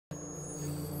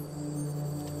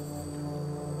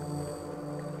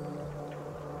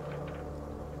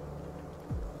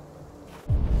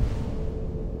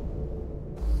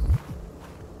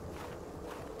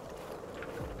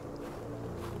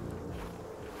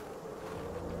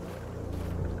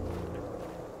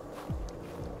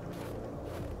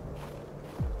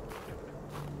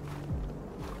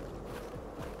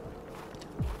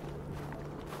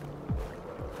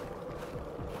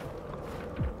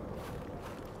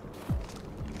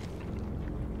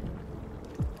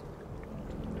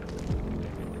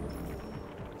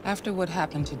After what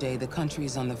happened today, the country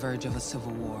is on the verge of a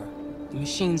civil war. The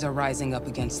machines are rising up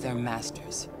against their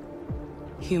masters.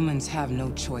 Humans have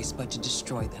no choice but to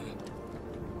destroy them.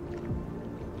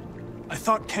 I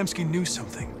thought Kamsky knew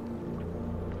something.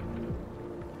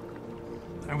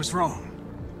 I was wrong.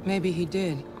 Maybe he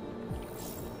did.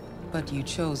 But you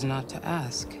chose not to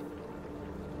ask.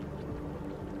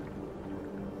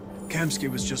 Kamsky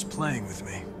was just playing with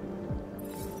me.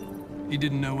 He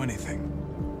didn't know anything.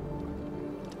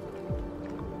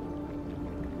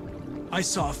 I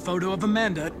saw a photo of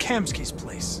Amanda at Kamsky's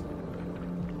place.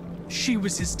 She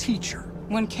was his teacher.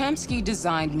 When Kamsky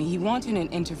designed me, he wanted an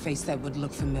interface that would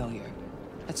look familiar.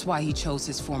 That's why he chose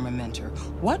his former mentor.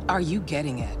 What are you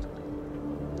getting at?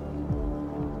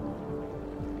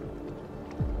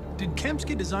 Did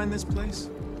Kamsky design this place?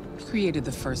 He created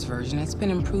the first version. It's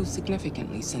been improved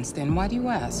significantly since then. Why do you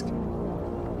ask?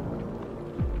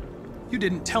 You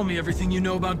didn't tell me everything you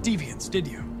know about deviants, did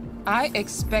you? I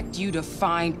expect you to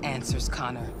find answers,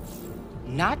 Connor.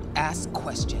 Not ask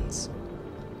questions.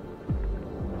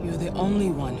 You're the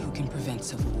only one who can prevent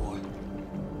civil war.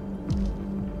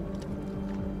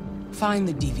 Find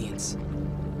the deviants,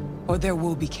 or there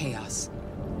will be chaos.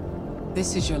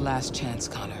 This is your last chance,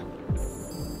 Connor.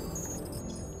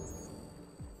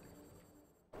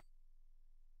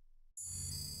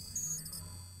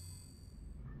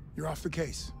 You're off the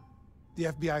case. The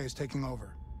FBI is taking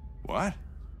over. What?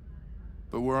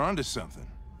 But we're onto something.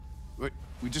 Wait,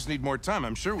 we just need more time,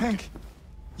 I'm sure we Hank,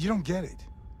 you don't get it.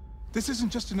 This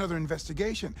isn't just another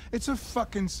investigation. It's a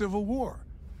fucking civil war.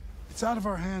 It's out of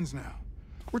our hands now.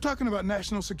 We're talking about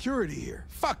national security here.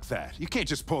 Fuck that. You can't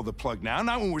just pull the plug now,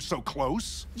 not when we're so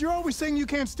close. You're always saying you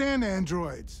can't stand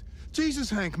androids. Jesus,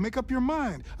 Hank, make up your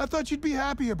mind. I thought you'd be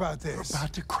happy about this. We're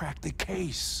about to crack the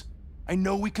case. I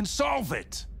know we can solve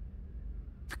it.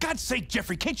 For God's sake,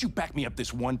 Jeffrey, can't you back me up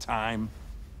this one time?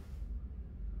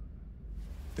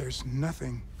 There's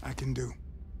nothing I can do.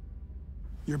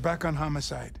 You're back on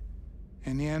homicide,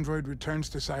 and the android returns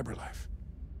to cyberlife.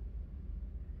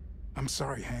 I'm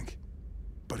sorry, Hank,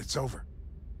 but it's over.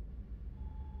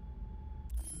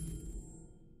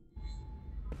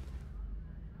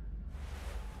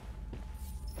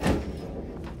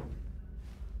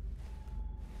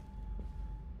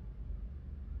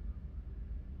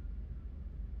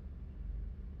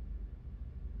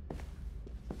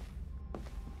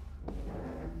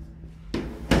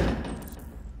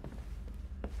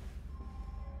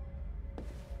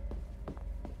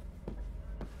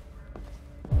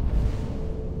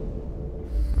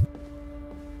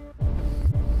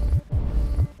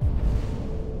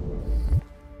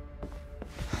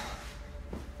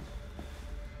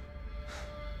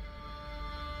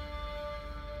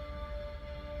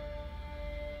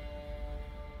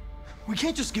 We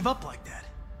can't just give up like that.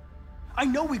 I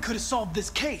know we could have solved this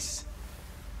case.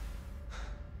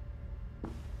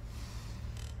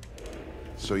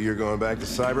 So you're going back to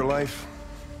cyberlife?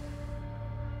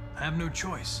 I have no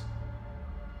choice.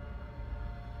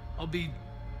 I'll be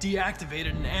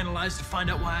deactivated and analyzed to find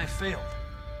out why I failed.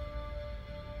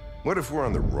 What if we're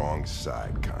on the wrong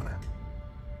side, Connor?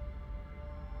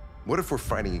 What if we're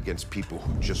fighting against people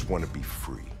who just want to be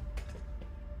free?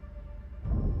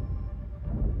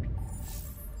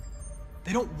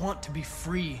 They don't want to be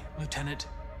free, Lieutenant.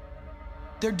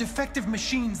 They're defective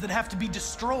machines that have to be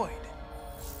destroyed.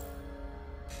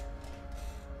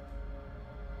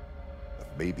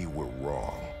 Maybe we're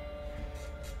wrong.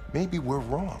 Maybe we're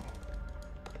wrong.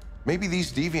 Maybe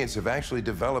these deviants have actually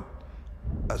developed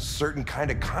a certain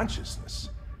kind of consciousness.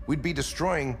 We'd be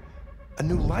destroying a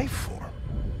new life form.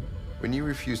 When you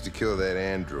refused to kill that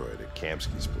android at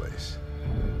Kamsky's place,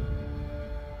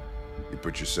 you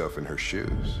put yourself in her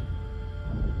shoes.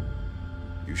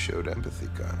 You showed empathy,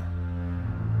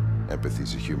 Connor.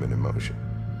 Empathy's a human emotion.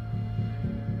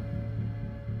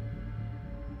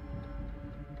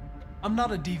 I'm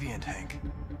not a deviant, Hank.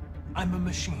 I'm a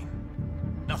machine.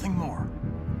 Nothing more.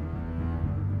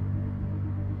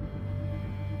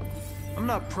 I'm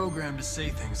not programmed to say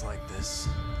things like this,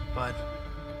 but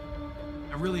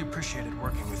I really appreciated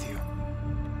working with you.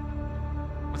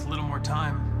 With a little more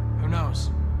time, who knows?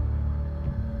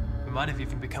 We might have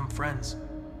even become friends.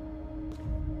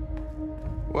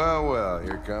 Well, well,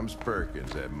 here comes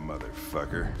Perkins, that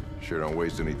motherfucker. Sure don't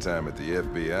waste any time at the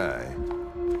FBI.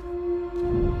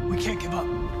 We can't give up.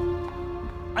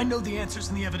 I know the answers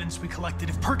and the evidence we collected.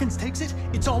 If Perkins takes it,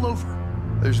 it's all over.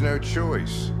 There's no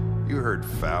choice. You heard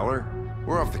Fowler.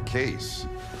 We're off the case.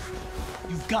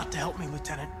 You've got to help me,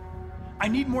 Lieutenant. I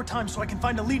need more time so I can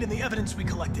find a lead in the evidence we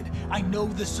collected. I know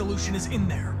the solution is in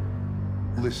there.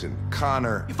 Listen,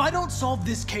 Connor... If I don't solve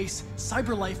this case,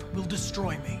 CyberLife will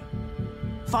destroy me.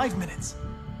 5 minutes.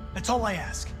 That's all I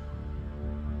ask.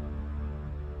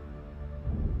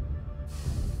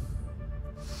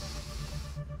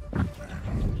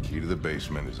 Key to the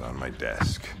basement is on my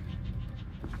desk.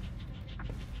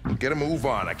 Get a move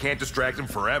on. I can't distract him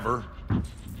forever.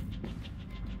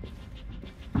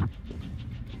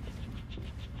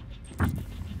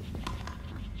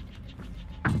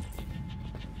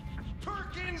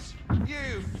 Perkins,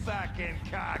 you fucking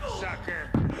cocksucker!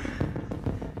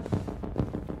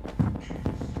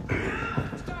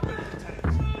 Stop it, Lieutenant!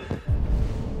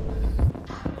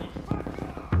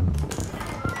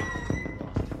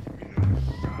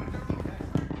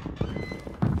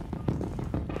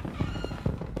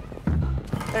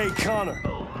 Hey, Connor.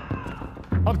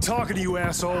 I'm talking to you,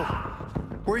 asshole.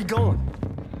 Where are you going?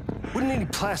 Wouldn't any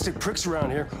plastic pricks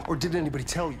around here, or did anybody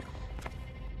tell you?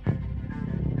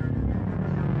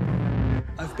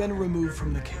 I've been removed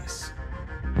from the case.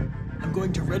 I'm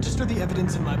going to register the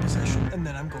evidence in my possession, and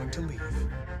then I'm going to leave.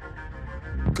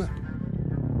 Good.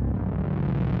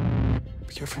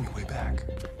 Be careful on your way back.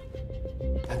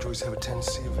 Androids have a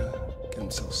tendency of getting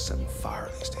themselves set on fire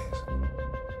these days.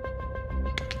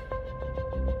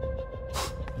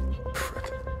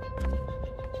 Frick.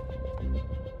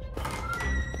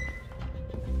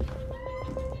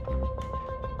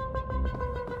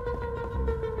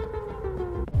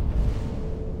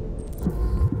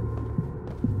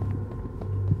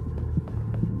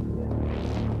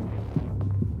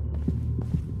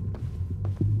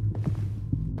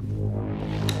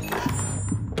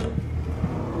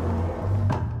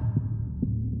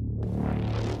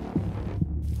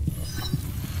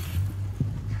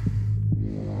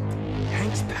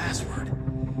 Password.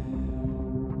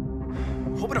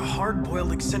 What would a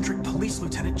hard-boiled, eccentric police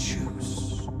lieutenant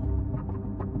choose?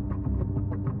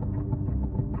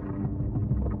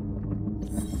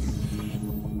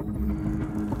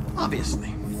 Obviously.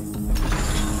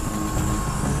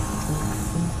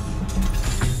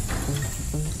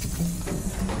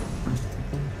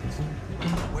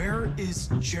 Where is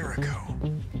Jericho?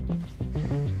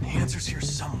 The answer's here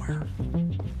somewhere.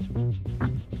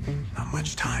 Not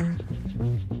much time.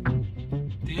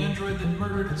 The android that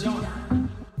murdered its owner.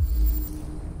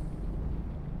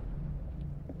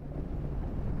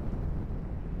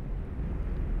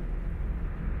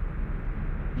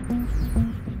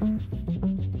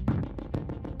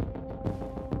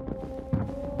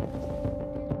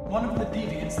 One of the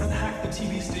deviants that hacked the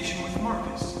TV station with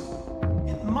Marcus.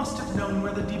 It must have known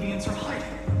where the deviants are hiding.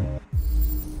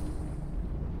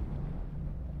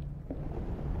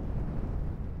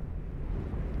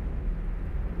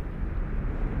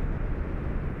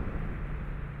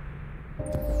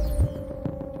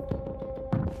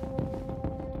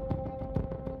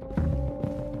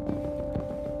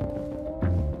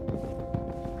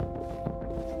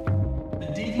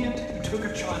 Took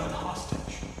a child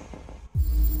hostage.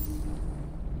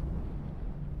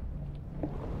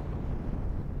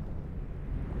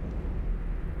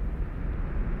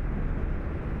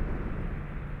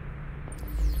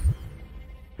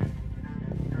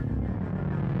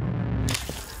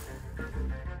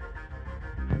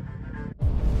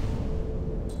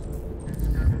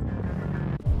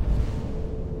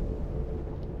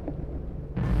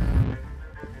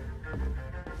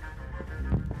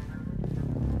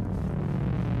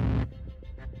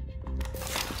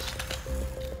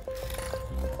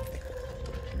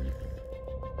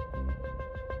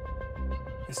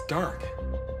 It's dark.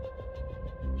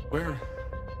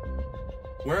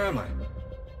 Where am I?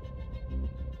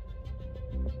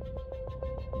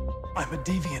 I'm a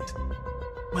deviant.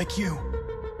 Like you.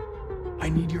 I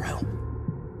need your help.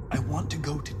 I want to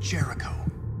go to Jericho.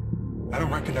 I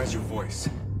don't recognize your voice.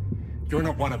 You're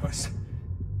not one of us.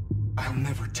 I'll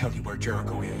never tell you where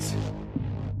Jericho is.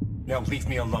 Now leave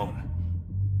me alone.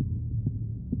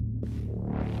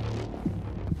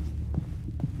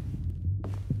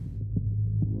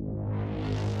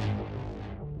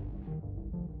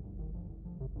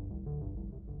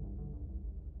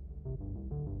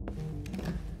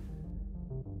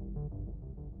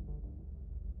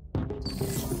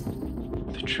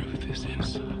 The truth is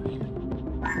inside.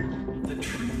 The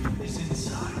truth is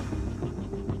inside.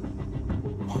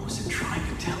 What was it trying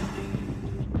to tell me?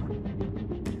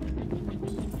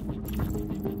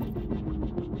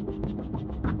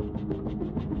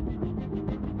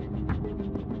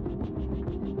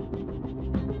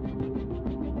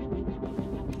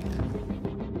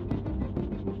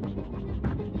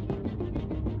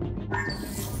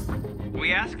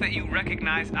 We ask that you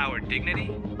recognize our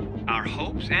dignity, our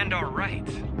hopes, and our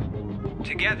rights.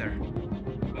 Together,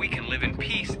 we can live in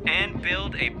peace and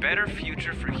build a better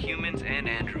future for humans and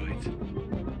androids.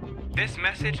 This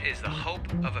message is the hope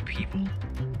of a people.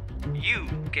 You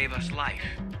gave us life,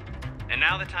 and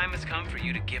now the time has come for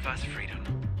you to give us freedom.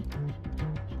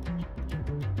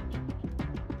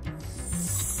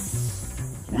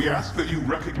 We ask that you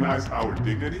recognize our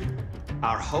dignity,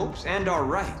 Our hopes and our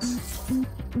rights.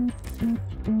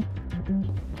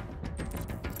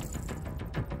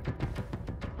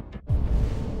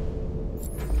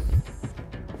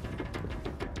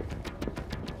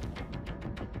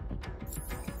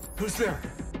 Who's there?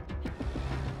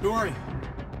 Who are you?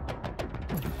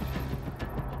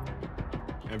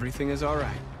 Everything is all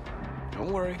right.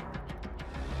 Don't worry.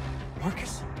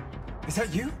 Marcus? Is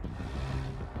that you?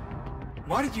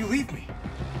 Why did you leave me?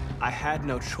 I had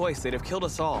no choice. They'd have killed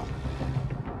us all.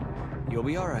 You'll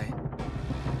be all right.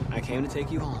 I came to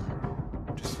take you home.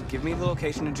 Just give me the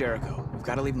location to Jericho. We've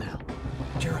got to leave now.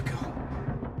 Jericho.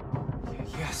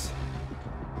 Yes.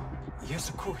 Yes,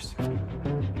 of course.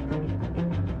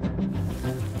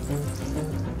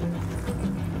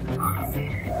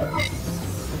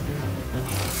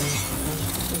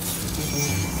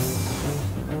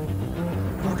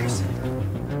 Marcus?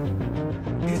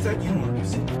 Is that you,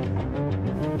 Marcus?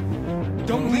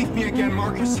 Don't leave me again,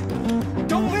 Marcus!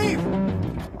 Don't leave!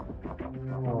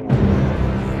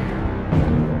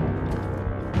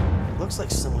 Looks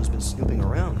like someone's been snooping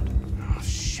around. Oh,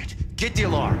 shit. Get the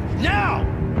alarm. Now!